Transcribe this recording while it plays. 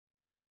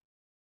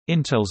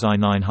Intel's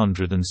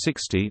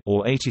i960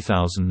 or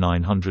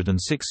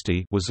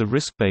 80960 was a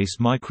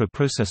RISC-based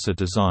microprocessor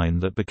design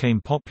that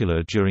became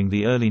popular during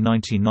the early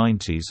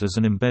 1990s as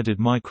an embedded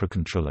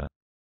microcontroller.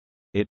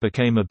 It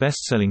became a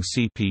best-selling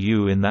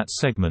CPU in that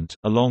segment,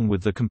 along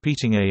with the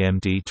competing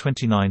AMD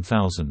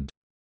 29000.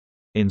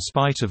 In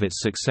spite of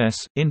its success,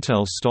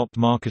 Intel stopped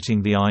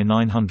marketing the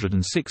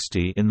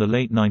i960 in the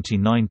late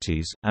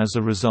 1990s, as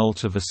a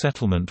result of a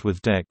settlement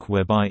with DEC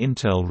whereby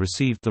Intel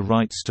received the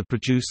rights to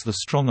produce the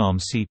StrongARM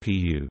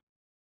CPU.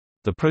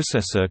 The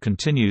processor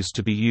continues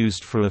to be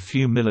used for a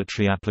few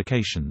military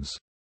applications.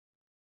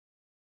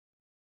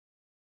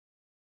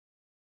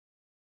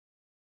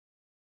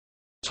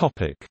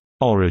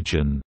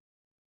 Origin.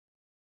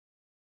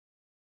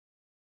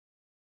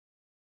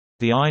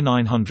 The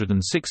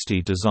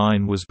i960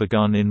 design was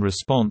begun in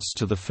response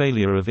to the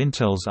failure of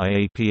Intel's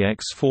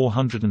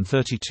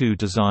IAPX432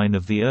 design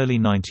of the early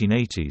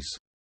 1980s.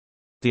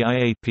 The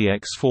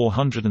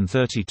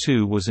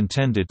IAPX432 was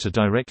intended to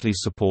directly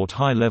support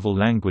high-level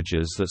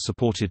languages that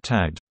supported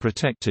tagged,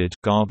 protected,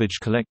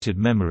 garbage-collected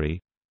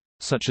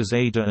memory—such as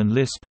Ada and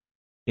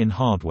Lisp—in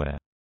hardware.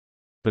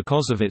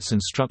 Because of its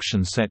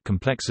instruction set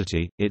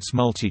complexity, its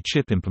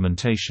multi-chip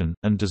implementation,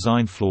 and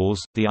design flaws,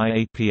 the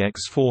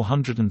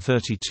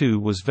IAPX432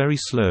 was very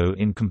slow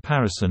in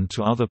comparison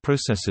to other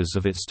processors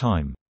of its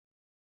time.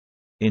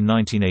 In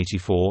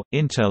 1984,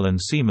 Intel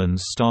and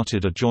Siemens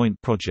started a joint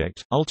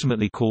project,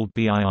 ultimately called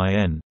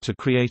BIIN, to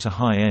create a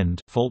high-end,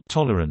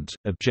 fault-tolerant,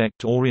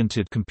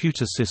 object-oriented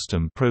computer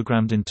system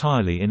programmed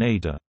entirely in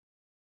Ada.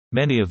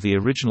 Many of the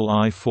original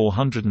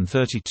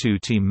I-432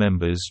 team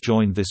members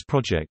joined this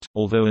project,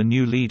 although a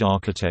new lead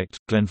architect,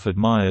 Glenford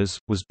Myers,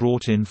 was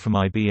brought in from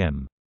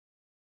IBM.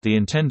 The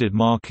intended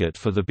market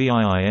for the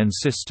BIIN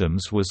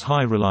systems was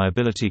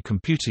high-reliability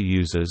computer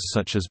users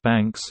such as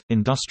banks,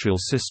 industrial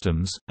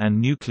systems,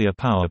 and nuclear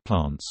power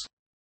plants.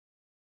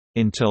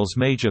 Intel's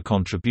major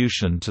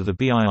contribution to the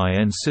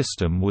BIIN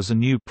system was a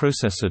new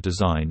processor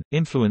design,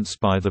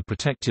 influenced by the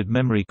protected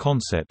memory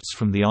concepts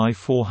from the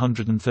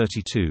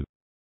I-432.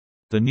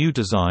 The new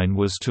design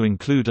was to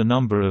include a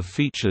number of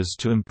features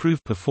to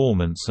improve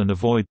performance and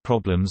avoid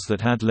problems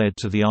that had led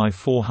to the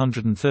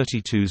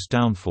I-432's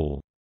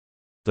downfall.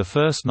 The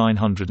first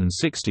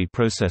 960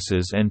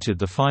 processors entered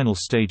the final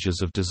stages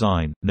of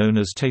design, known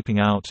as taping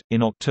out,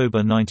 in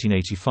October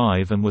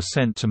 1985 and were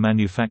sent to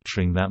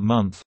manufacturing that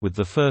month, with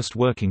the first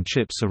working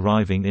chips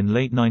arriving in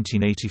late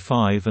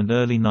 1985 and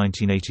early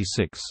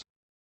 1986.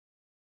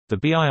 The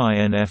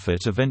BIIN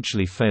effort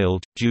eventually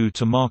failed, due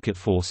to market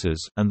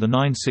forces, and the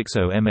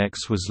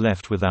 960MX was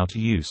left without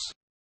use.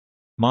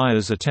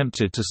 Myers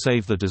attempted to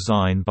save the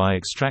design by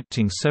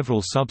extracting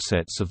several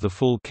subsets of the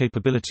full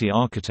capability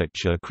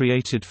architecture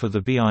created for the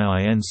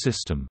BIIN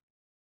system.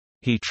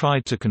 He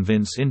tried to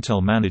convince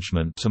Intel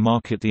management to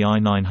market the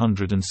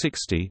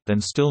i960,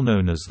 then still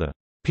known as the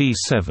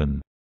P7,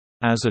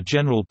 as a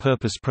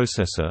general-purpose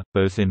processor,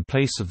 both in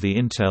place of the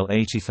Intel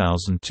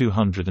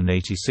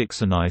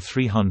 80286 and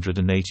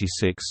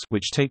i386,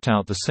 which taped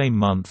out the same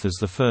month as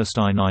the first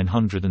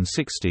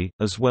i960,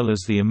 as well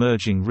as the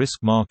emerging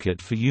RISC market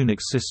for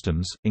Unix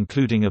systems,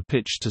 including a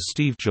pitch to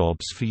Steve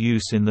Jobs for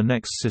use in the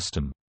NeXT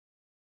system.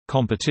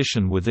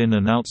 Competition within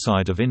and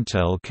outside of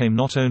Intel came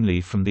not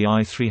only from the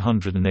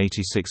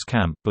i386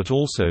 camp but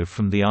also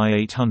from the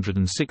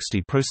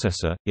i860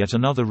 processor, yet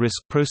another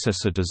RISC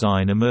processor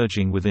design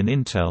emerging within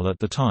Intel at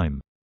the time.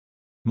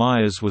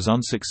 Myers was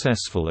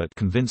unsuccessful at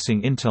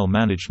convincing Intel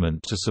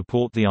management to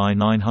support the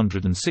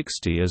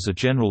i960 as a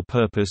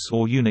general-purpose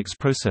or Unix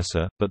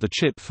processor, but the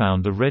chip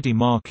found a ready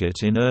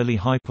market in early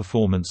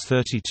high-performance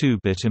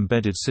 32-bit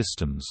embedded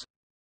systems.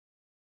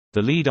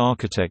 The lead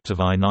architect of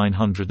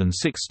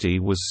i960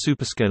 was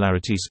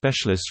superscalarity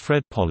specialist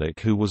Fred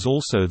Pollock, who was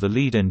also the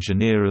lead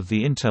engineer of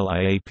the Intel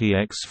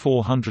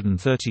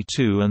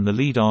IAPX432 and the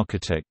lead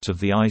architect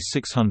of the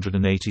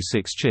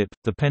i686 chip,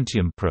 the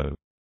Pentium Pro.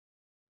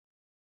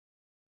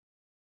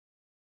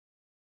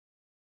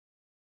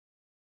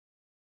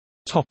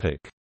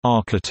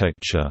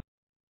 Architecture.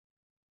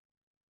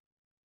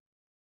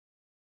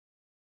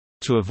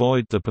 To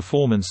avoid the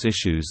performance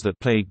issues that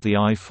plagued the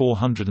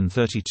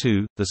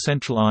i432, the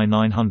central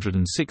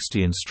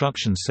i960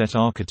 instruction set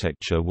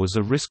architecture was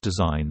a RISC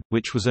design,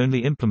 which was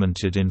only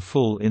implemented in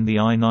full in the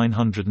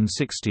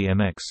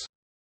i960MX.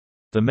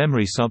 The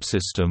memory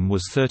subsystem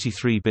was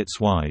 33 bits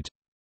wide.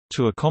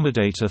 To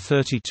accommodate a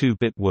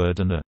 32-bit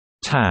word and a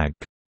tag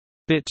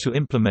bit to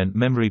implement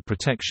memory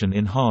protection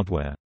in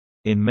hardware.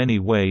 In many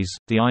ways,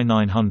 the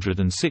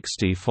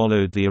i960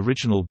 followed the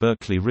original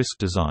Berkeley RISC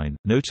design,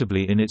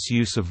 notably in its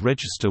use of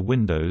register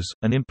windows,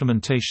 an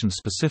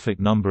implementation-specific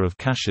number of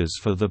caches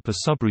for the per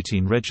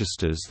subroutine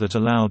registers that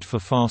allowed for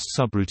fast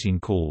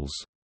subroutine calls.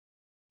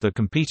 The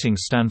competing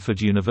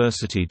Stanford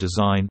University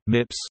design,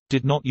 MIPS,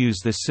 did not use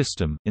this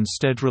system,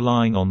 instead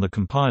relying on the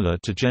compiler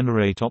to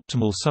generate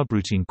optimal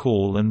subroutine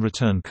call and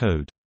return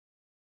code.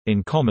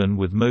 In common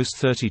with most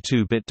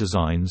 32-bit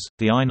designs,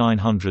 the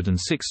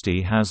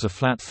i960 has a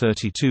flat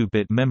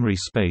 32-bit memory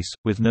space,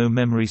 with no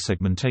memory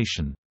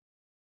segmentation.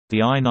 The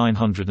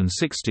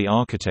i960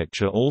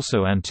 architecture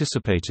also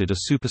anticipated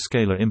a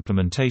superscalar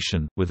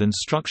implementation, with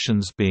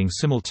instructions being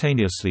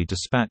simultaneously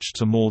dispatched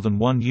to more than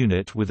one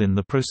unit within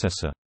the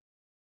processor.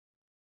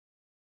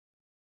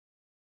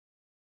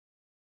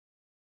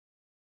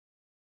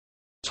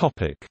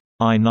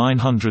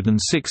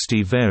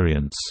 i960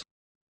 variants.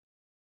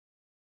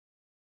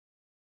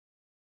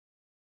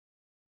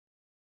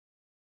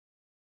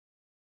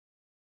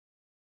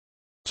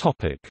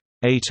 Topic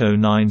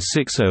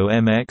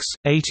 80960MX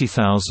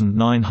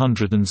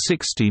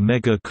 80960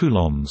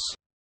 MeC.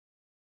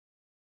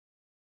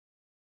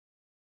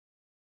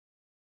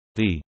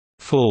 The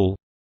full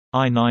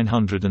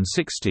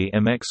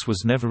i960MX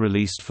was never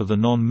released for the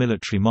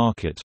non-military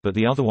market, but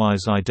the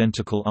otherwise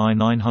identical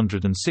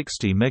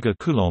i960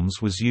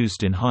 MeC was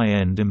used in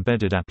high-end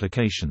embedded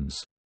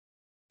applications.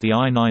 The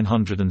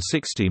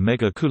i960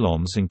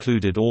 MeC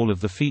included all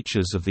of the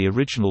features of the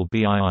original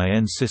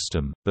BIIN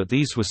system, but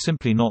these were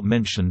simply not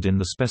mentioned in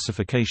the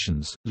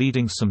specifications,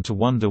 leading some to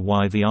wonder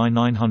why the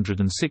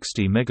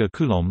i960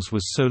 MeC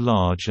was so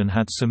large and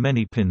had so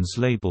many pins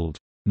labeled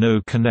 "No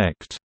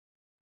Connect".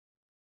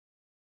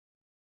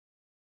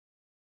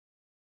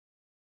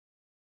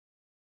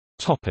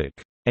 Topic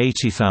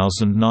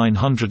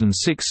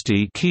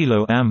 80960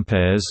 kA,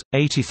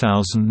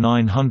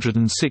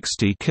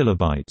 80960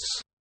 KB.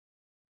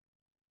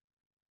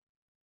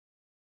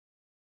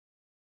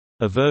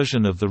 A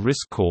version of the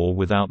RISC core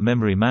without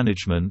memory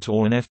management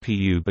or an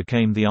FPU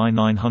became the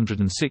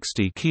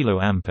i960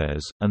 kA,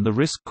 and the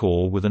RISC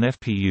core with an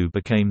FPU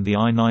became the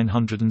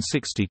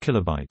i960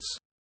 KB.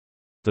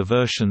 The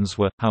versions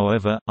were,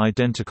 however,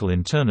 identical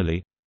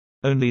internally,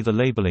 only the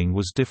labeling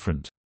was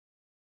different.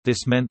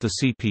 This meant the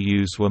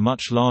CPUs were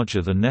much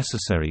larger than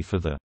necessary for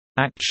the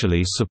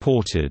actually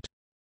supported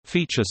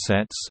feature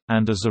sets,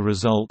 and as a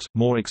result,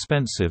 more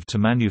expensive to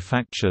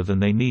manufacture than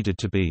they needed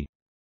to be.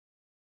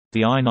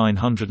 The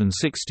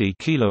i960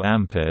 kA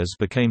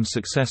became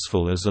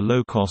successful as a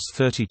low-cost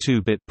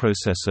 32-bit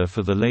processor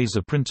for the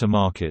laser printer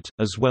market,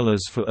 as well as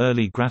for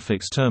early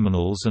graphics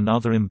terminals and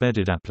other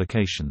embedded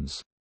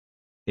applications.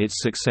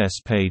 Its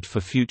success paid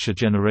for future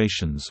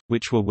generations,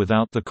 which were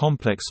without the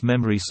complex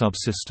memory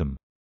subsystem.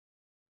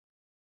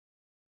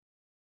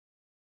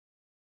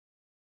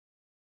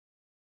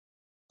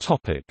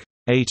 Topic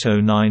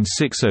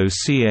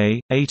 80960CA,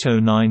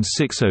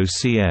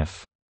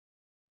 80960CF.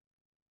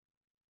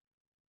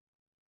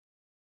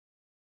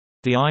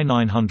 The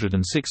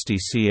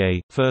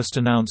i960CA, first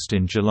announced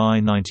in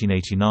July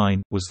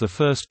 1989, was the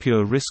first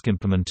pure RISC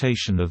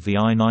implementation of the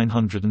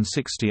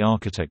i960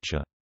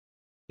 architecture.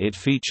 It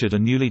featured a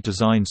newly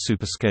designed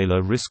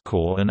superscalar RISC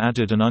core and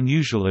added an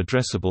unusual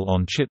addressable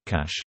on-chip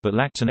cache, but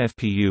lacked an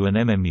FPU and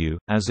MMU,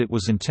 as it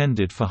was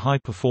intended for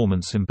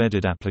high-performance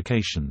embedded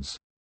applications.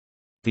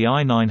 The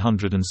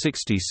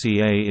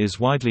i960CA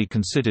is widely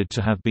considered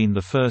to have been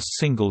the first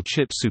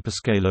single-chip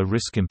superscalar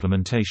RISC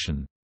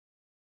implementation.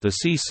 The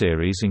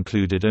C-series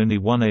included only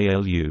one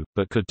ALU,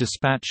 but could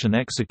dispatch and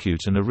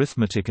execute an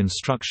arithmetic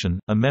instruction,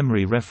 a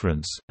memory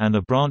reference, and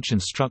a branch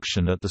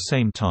instruction at the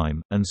same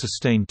time, and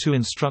sustain 2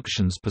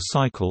 instructions per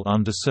cycle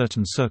under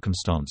certain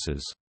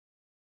circumstances.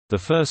 The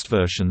first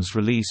versions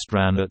released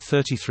ran at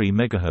 33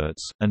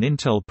 MHz, and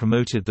Intel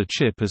promoted the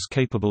chip as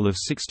capable of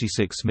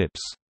 66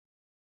 MIPS.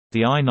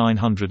 The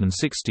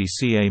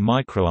i960CA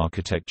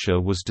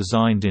microarchitecture was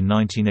designed in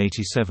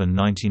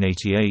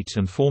 1987–1988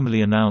 and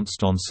formally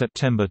announced on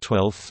September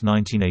 12,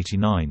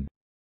 1989.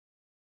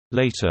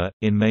 Later,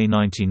 in May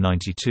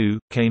 1992,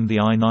 came the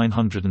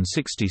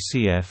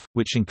i960CF,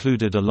 which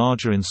included a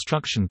larger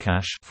instruction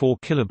cache, 4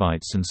 KB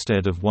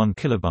instead of 1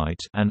 KB,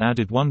 and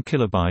added 1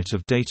 KB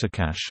of data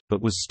cache,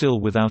 but was still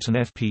without an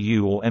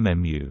FPU or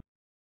MMU.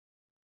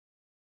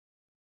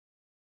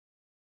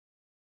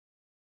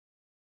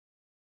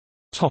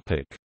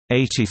 Topic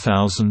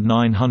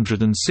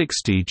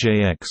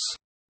 80960JX.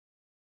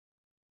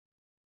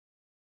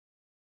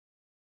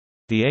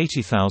 The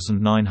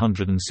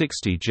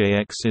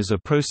 80960JX is a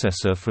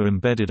processor for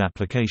embedded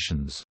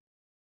applications.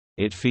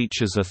 It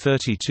features a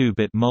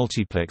 32-bit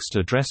multiplexed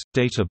address,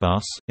 data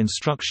bus,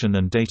 instruction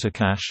and data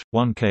cache,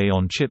 1K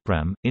on-chip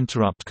RAM,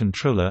 interrupt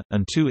controller,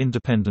 and 2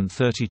 independent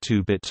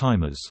 32-bit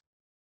timers.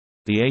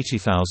 The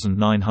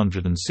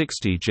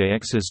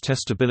 80960JX's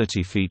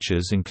testability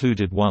features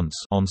included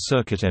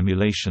on-circuit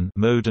emulation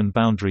mode and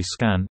boundary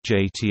scan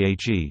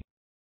JTAG.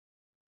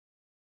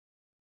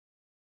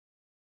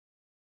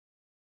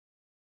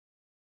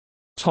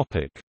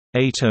 Topic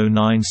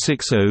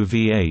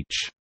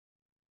 80960VH.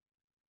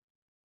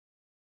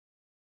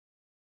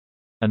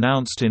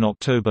 Announced in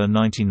October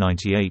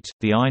 1998,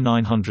 the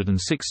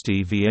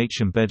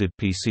i960VH embedded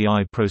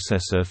PCI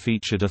processor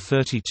featured a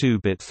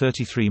 32-bit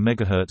 33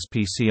 MHz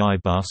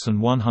PCI bus and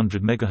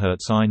 100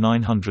 MHz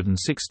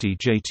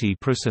i960JT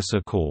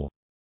processor core.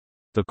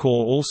 The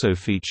core also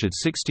featured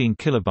 16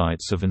 KB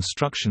of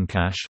instruction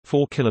cache,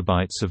 4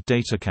 KB of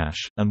data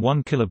cache, and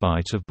 1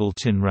 KB of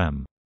built-in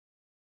RAM.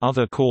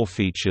 Other core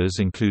features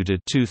included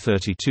 2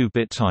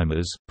 32-bit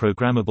timers,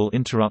 programmable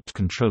interrupt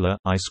controller,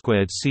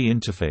 I2C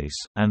interface,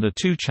 and a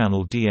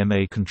 2-channel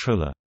DMA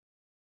controller.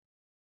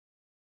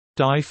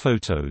 Dye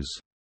photos.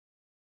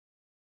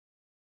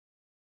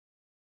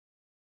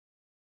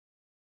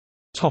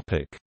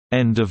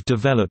 End of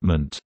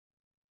development.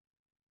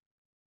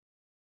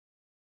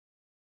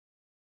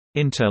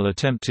 Intel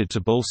attempted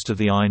to bolster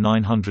the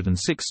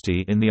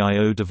i960 in the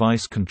I/O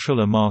device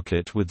controller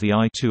market with the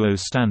i20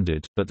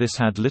 standard, but this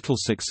had little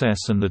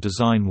success and the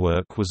design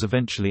work was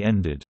eventually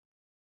ended.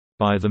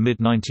 By the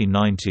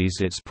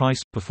mid-1990s its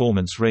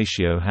price-performance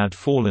ratio had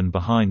fallen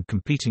behind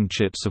competing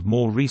chips of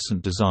more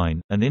recent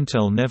design, and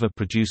Intel never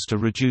produced a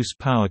reduced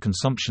power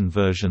consumption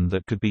version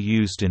that could be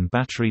used in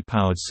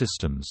battery-powered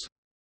systems.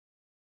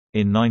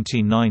 In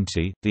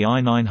 1990, the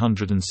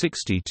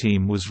i960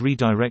 team was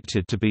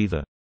redirected to be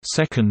the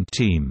second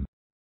team,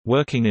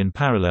 working in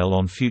parallel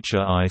on future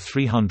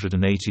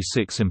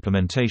i386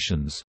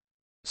 implementations,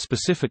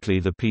 specifically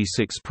the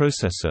P6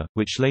 processor,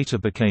 which later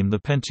became the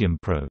Pentium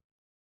Pro.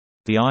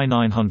 The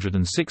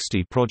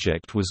i960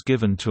 project was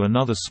given to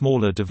another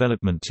smaller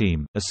development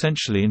team,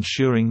 essentially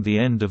ensuring the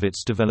end of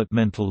its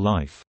developmental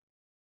life.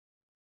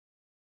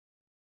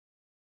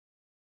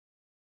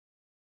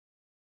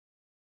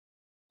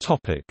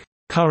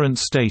 Current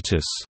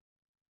status.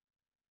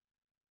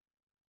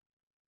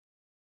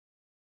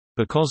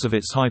 Because of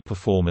its high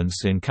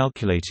performance in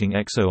calculating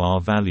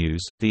XOR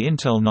values, the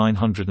Intel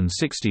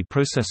 960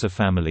 processor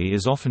family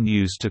is often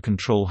used to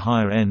control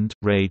higher-end,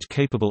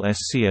 RAID-capable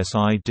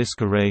SCSI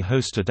disk array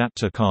host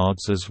adapter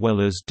cards as well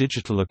as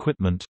digital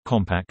equipment,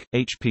 Compaq,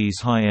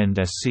 HP's high-end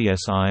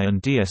SCSI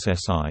and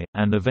DSSI,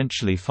 and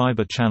eventually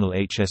Fiber Channel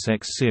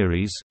HSX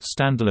series,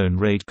 standalone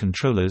RAID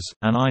controllers.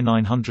 An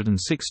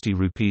i960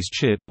 Rupees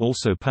chip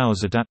also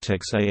powers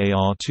Adaptec's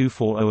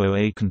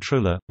AAR2400A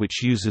controller,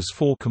 which uses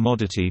 4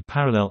 commodity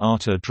parallel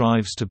ATA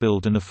drives to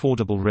build an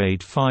affordable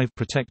RAID 5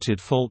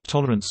 protected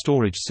fault-tolerant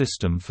storage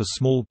system for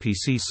small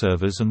PC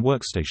servers and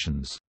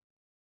workstations.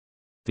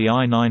 The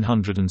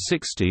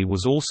i960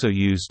 was also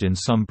used in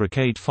some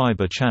Brocade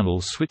fiber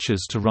channel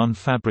switches to run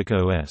Fabric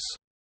OS.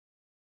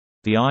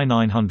 The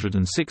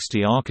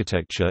i960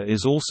 architecture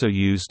is also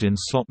used in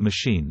slot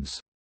machines.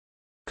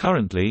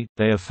 Currently,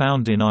 they are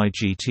found in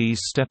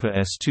IGT's Stepper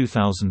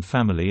S2000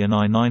 family and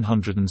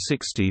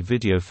i960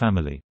 Video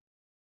family.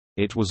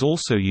 It was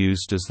also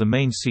used as the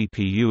main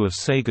CPU of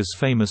Sega's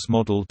famous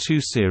Model 2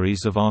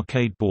 series of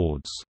arcade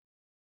boards.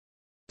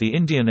 The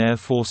Indian Air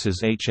Force's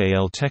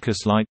HAL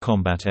Techus Light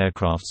Combat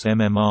Aircraft's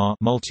MMR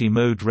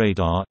multi-mode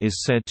radar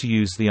is said to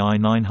use the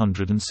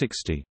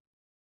i960.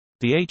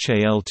 The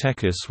HAL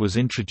Techus was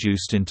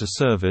introduced into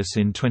service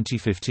in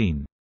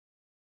 2015.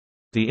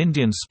 The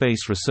Indian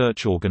Space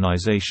Research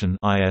Organisation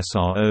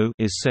 (ISRO)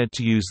 is said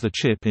to use the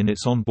chip in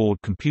its onboard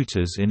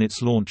computers in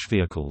its launch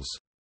vehicles.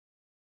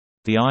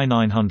 The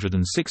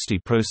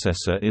i960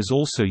 processor is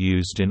also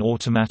used in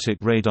Automatic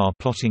Radar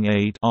Plotting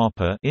Aid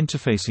 (ARPA)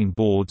 interfacing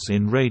boards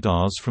in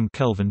radars from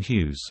Kelvin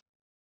Hughes.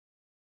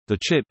 The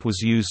chip was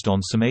used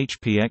on some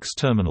HPX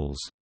terminals.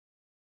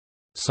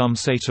 Some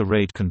SATA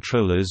RAID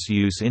controllers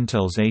use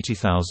Intel's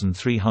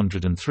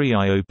 80303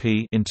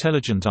 IOP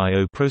Intelligent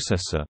I/O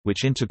processor,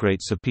 which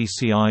integrates a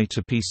PCI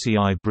to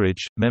PCI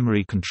bridge,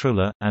 memory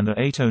controller, and a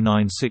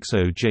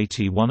 80960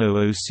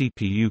 JT100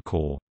 CPU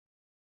core.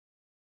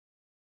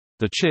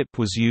 The chip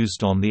was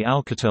used on the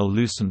Alcatel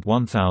Lucent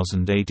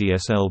 1000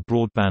 ADSL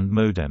broadband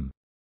modem.